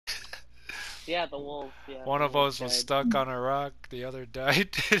Yeah, the wolves. Yeah, One the of wolves us was died. stuck on a rock, the other died.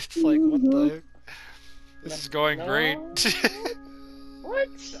 It's like, what the heck? This is going great. No. What?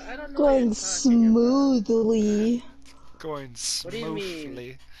 I don't know what you're Going talking about. smoothly. Going What do you mean?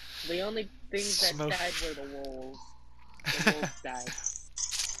 smoothly. The only things that died were the wolves. The wolves died,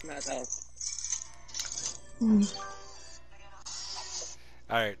 not us.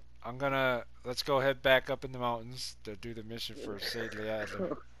 Alright, let's go head back up in the mountains to do the mission for Sadly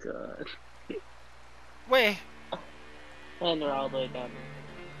Adler. Oh god. Way! And they're all the way down.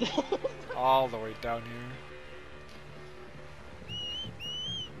 All the way down here.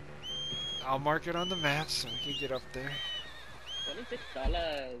 I'll mark it on the map so we can get up there.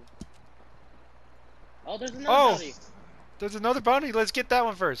 $26. Oh, there's another bounty. There's another bounty. Let's get that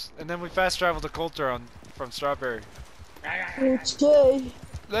one first, and then we fast travel to Coulter from Strawberry. Okay.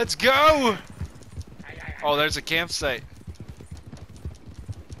 Let's go! Oh, there's a campsite.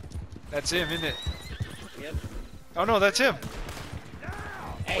 That's him, isn't it? Yep. Oh no, that's him.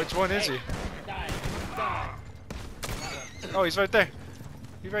 Hey, Which one is he? Die. Oh, he's right there.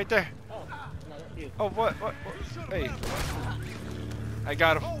 He's right there. Oh, no, that's you. Oh, what? Hey. I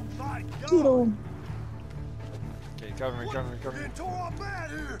got him. Get him. Okay, cover me.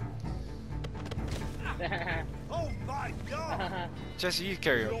 Oh my god! Jesse, you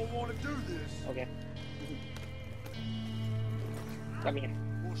carry him. Don't want to do this. Okay. Come here.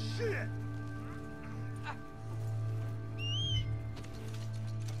 Well, shit.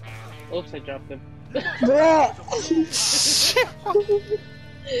 Oops, I dropped him. Bruh.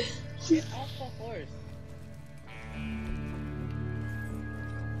 Get off the horse.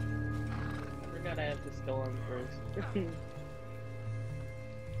 I forgot I have to steal him first.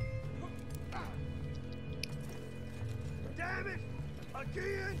 Damn it!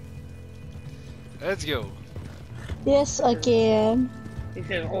 Again! Let's go. Yes, again. He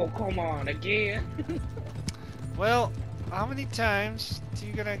said, oh, come on, again. Well, how many times do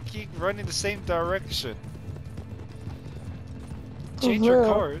you gonna keep running the same direction? Change your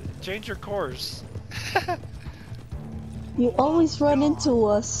course. Change your course. You always run into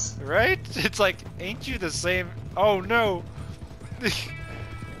us. Right? It's like, ain't you the same? Oh no!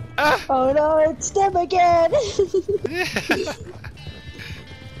 Ah! Oh no, it's them again!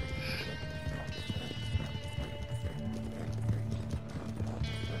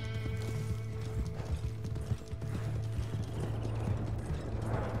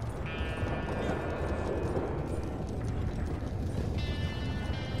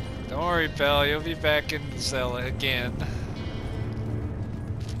 Don't worry, pal. You'll be back in the cell again.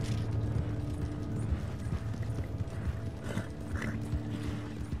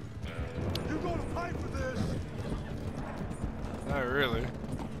 You gonna pay for this? Not really.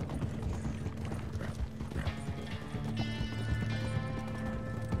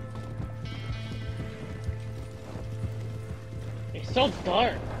 It's so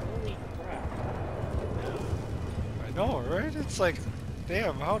dark. Holy crap. I know, right? It's like,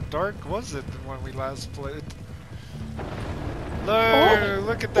 damn, how dark was it when we last played?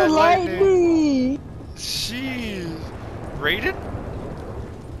 Look at that lightning! Jeez. Rated?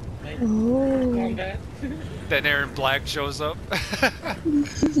 Combat. Then Aaron Black shows up. Oh,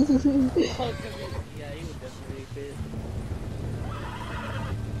 'cause yeah, he would definitely fit.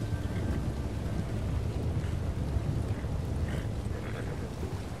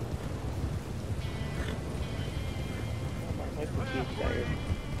 My computer's tired.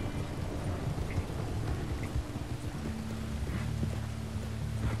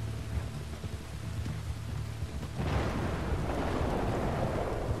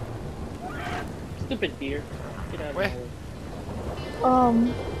 Stupid deer. Get out of my way.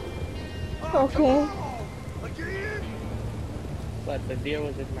 Okay. Again? But the deer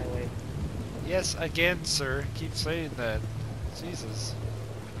was in my way. Yes, again, sir. Keep saying that. Jesus.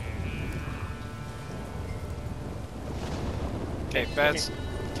 Okay, fast.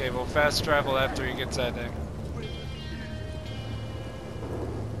 Okay, we'll fast travel after he gets that thing.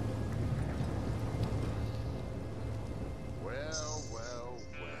 Well.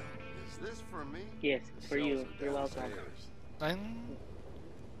 Is this for me? Yes, for you. You're welcome.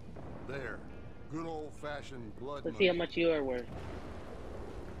 There. Good old-fashioned blood Let's see how much you are worth.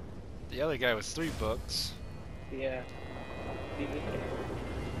 The other guy was $3. Yeah.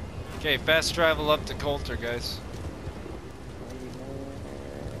 Okay, fast travel up to Coulter, guys.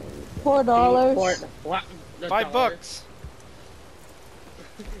 $4. What? $5.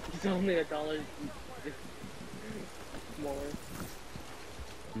 It's only $1 more.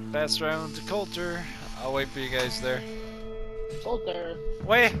 Fast travel to Coulter. I'll wait for you guys there. Coulter.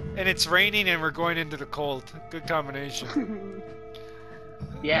 Wait, and it's raining and we're going into the cold. Good combination.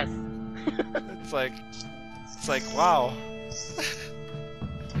 Yes. It's like, wow.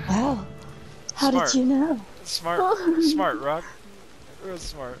 Wow. How Smart. did you know? Smart, smart, Rock. Real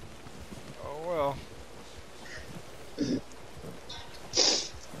smart. Oh well.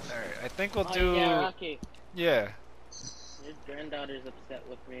 Alright, I think we'll do... Yeah, Rocky. Yeah. Your granddaughter's upset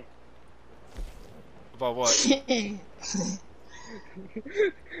with me. About what?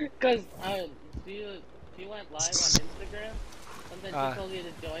 Cause she went live on Instagram, and then she told me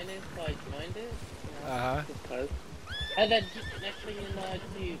to join it, so I joined it. You know, just 'cause. And then next thing you know,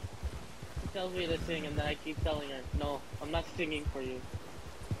 she tells me to sing, and then I keep telling her, no, I'm not singing for you.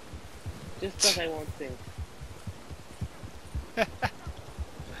 Just 'cause I won't sing.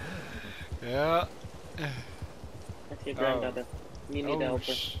 Yeah. That's your granddaughter. You need to help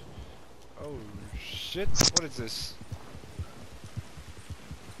her. Oh shit, what is this?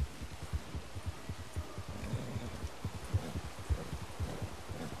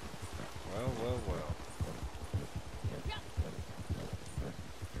 Well.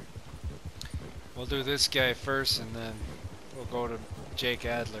 We'll do this guy first and then we'll go to Jake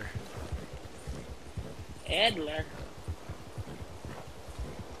Adler. Adler?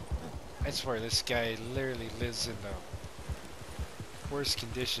 I swear this guy literally lives in the worst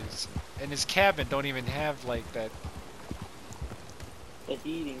conditions. And his cabin don't even have like that. The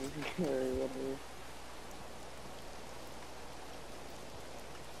heating or whatever.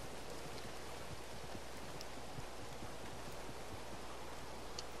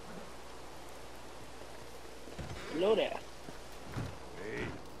 Hello there. Hey,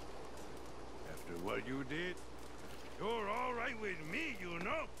 after what you did, you're all right with me, you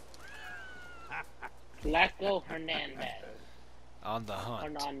know. Flaco Hernandez. On the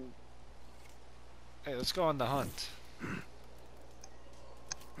hunt. On. Hey, let's go on the hunt.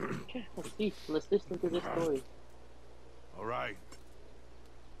 Okay, let's see. Let's listen to this story. All right.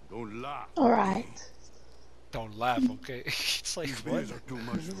 Don't laugh. Alright. Don't laugh, okay? It's like, These what? bears are too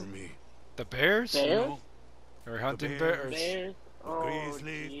much for me. The bears? Bears? Or hunting bears. bears? Bears? Oh,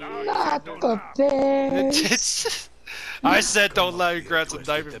 Grizzlies. geez. Not Don't the laugh. bears. It's I said don't let me grab some Twisted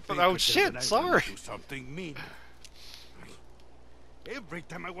diaper. the But paper oh till shit, I sorry. wanna do something mean. Every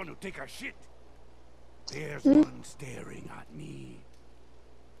time I want to take a shit, there's one staring at me.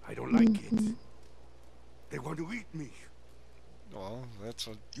 I don't like it. They want to eat me. Well, that's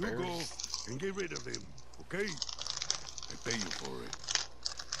what You bears... go and get rid of them, okay? I pay you for it.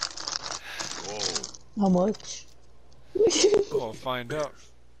 Oh, How much? We'll find out.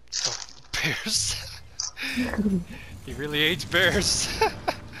 Oh, bears? He really hates bears.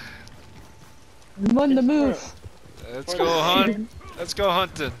 I'm on the move. Let's go hunt. Let's go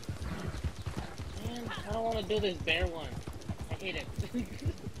hunting. Man, I don't want to do this bear one. I hate it.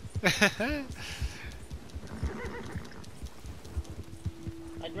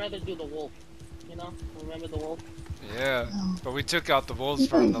 I'd rather do the wolf. You know? Remember the wolf? Yeah, but we took out the wolves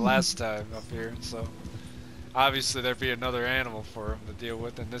for him the last time up here, so obviously there'd be another animal for him to deal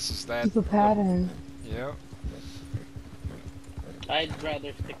with, and this is that. Keep a pattern. Yep. I'd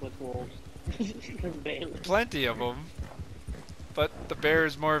rather stick with wolves. than bears. Plenty of them. But the bear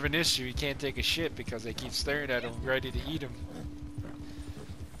is more of an issue. He can't take a shit because they keep staring at him, ready to eat him.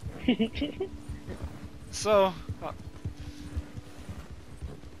 So,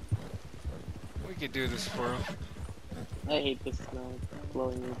 we could do this for him. I hate the snow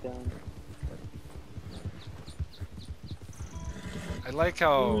blowing me down. I like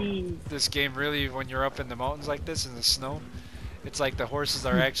how this game really, when you're up in the mountains like this in the snow, it's like the horses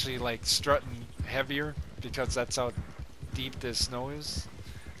are actually like strutting heavier because that's how deep this snow is.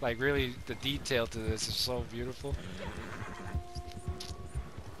 Like really, the detail to this is so beautiful.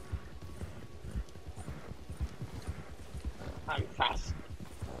 I'm fast.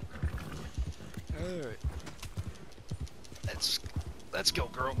 Alright. Let's go,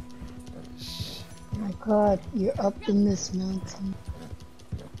 girl. Oh my god, you're up in this mountain.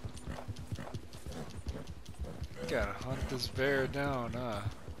 Gotta hunt this bear down, huh?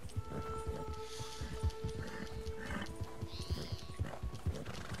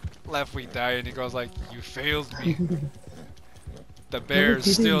 Left we die and he goes like, you failed me. The bear's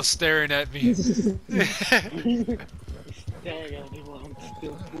still staring at me. Staring at me while I'm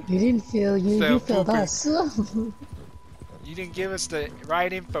still. You didn't fail you, Still you failed pooping. us. You didn't give us the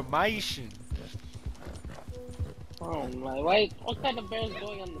right information. Oh my, what kind of bear is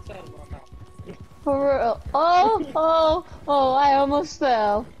going on the side of my mouth? For real. Oh, I almost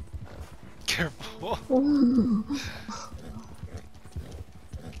fell. Careful. You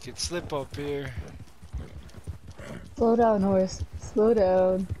can slip up here. Slow down, horse. Slow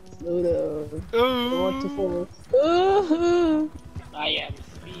down. Slow down. I want to Ooh. fall. Ooh. I am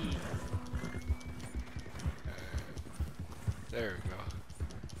speed.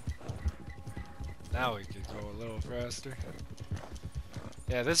 Now we can go a little faster.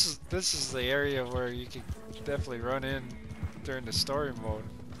 Yeah, this is the area where you can definitely run in during the story mode.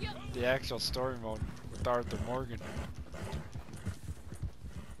 The actual story mode with Arthur Morgan.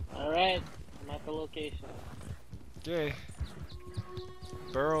 Alright, I'm at the location. Okay.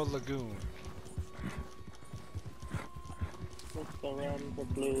 Burrow Lagoon. Let's go around the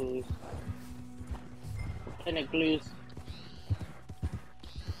blues. What kind of blues?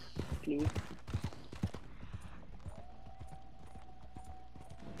 Blues?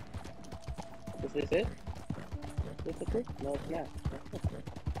 Is this it? Is this it? No, it's not.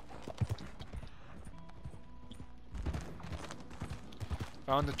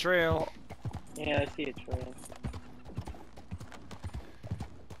 On the trail. Yeah, I see a trail.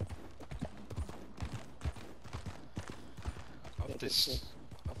 Up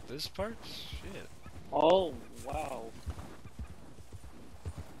this part? Shit. Oh, wow.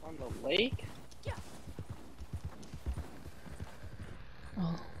 On the lake?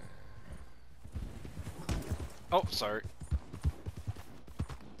 Oh. Oh, sorry.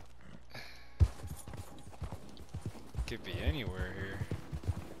 Could be anywhere here.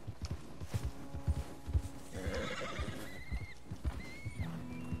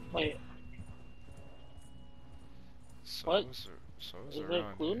 Wait, what? Is there a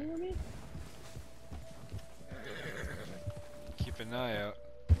clue near me? Keep an eye out.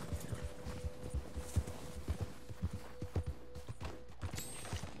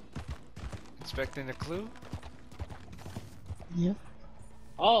 Inspecting a clue? Yep.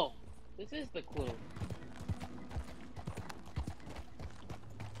 Oh, this is the clue.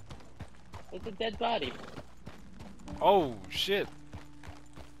 It's a dead body. Oh, shit.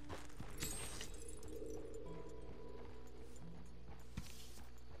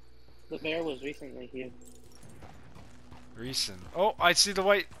 The bear was recently here. Recent. Oh, I see the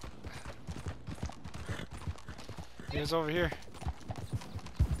white. He was over here.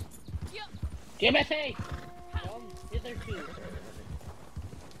 Timothy! Come hitherto.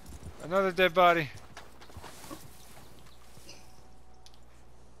 Another dead body.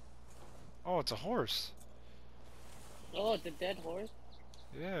 Oh, it's a horse. Oh, it's a dead horse?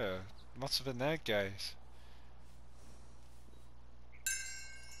 Yeah, must have been that guy's.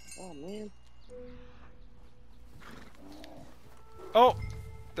 Oh, man. Oh,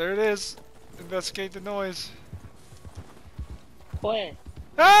 there it is. Investigate the noise. Where?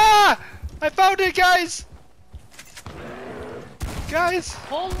 Ah! I found it, guys! Guys!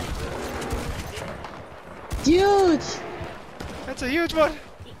 Holy! Huge! That's a huge one!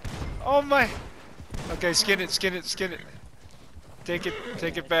 Oh my! Okay, skin it, skin it, skin it. Take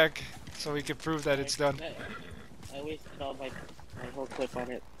it back so we can prove that it's done. I wasted all my whole clip on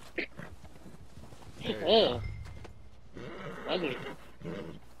it. There. Ugh. Ugly.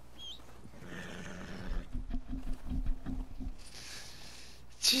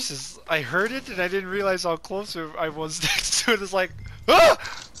 Jesus, I heard it and I didn't realize how close I was next to it. It's like, ah!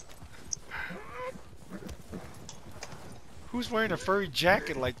 Who's wearing a furry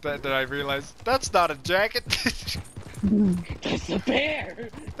jacket like that I realized? That's not a jacket! That's a bear!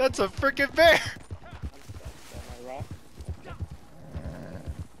 That's a freaking bear!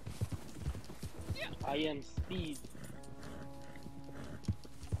 I am Speed.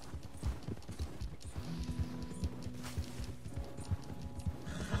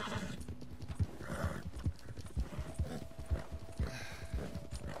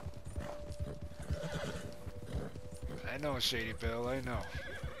 I know, Shady Bill, I know.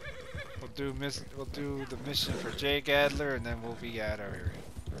 We'll do the mission for Jake Adler and then we'll be out of here.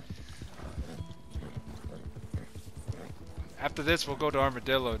 After this we'll go to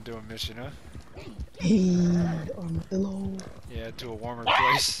Armadillo and do a mission, huh? Hey, Armadillo. Yeah, to a warmer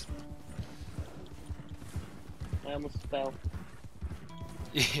place. I almost fell.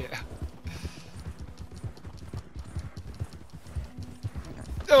 Yeah.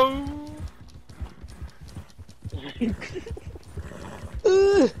 Oh!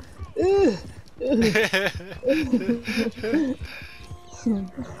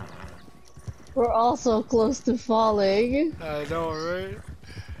 We're all so close to falling. I know, right?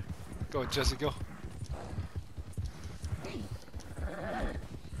 Go, Jesse, go.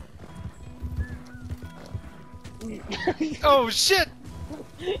 Oh shit!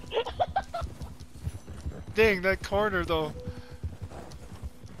 Dang, that corner though.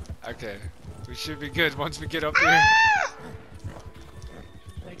 Okay, we should be good once we get up here.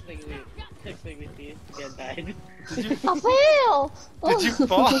 Next thing we see, get died. Did you, I fell! did you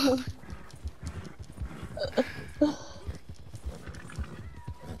fall?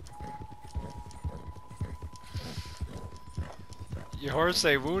 Your horse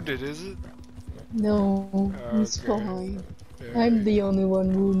ain't wounded, is it? No, he's Okay. fine. I'm the only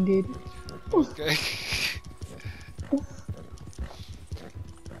one wounded. Okay.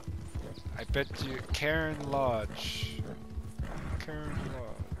 I bet you Karen Lodge. Karen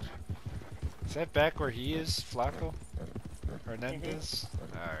Lodge. Is that back where he is, Flaco? Hernandez?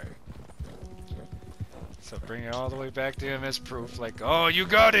 Alright. So bring it all the way back to him as proof, like, oh, you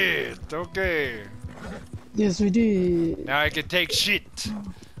got it! Okay. Yes, we did. Now I can take shit!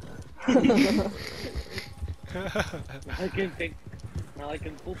 Now I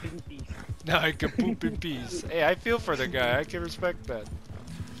can poop in peace. Now I can poop in peace. Hey, I feel for the guy. I can respect that.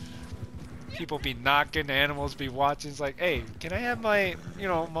 People be knocking, animals be watching. It's like, hey, can I have my,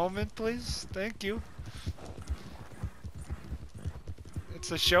 moment, please? Thank you.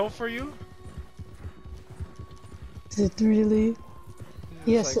 It's a show for you? Is it really?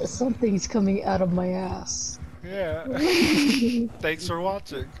 Yes, like, something's coming out of my ass. Yeah. Thanks for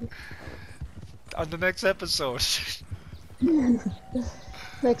watching. On the next episode.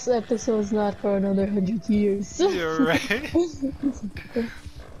 Next episode's not for another 100 years. You're right.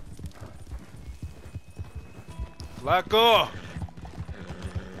 Flaco!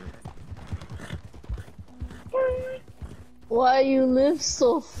 Why you live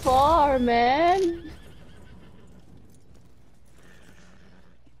so far, man?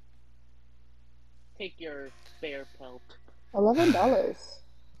 Take your bear pelt. $11. $11.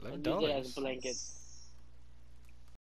 Use it as a blanket.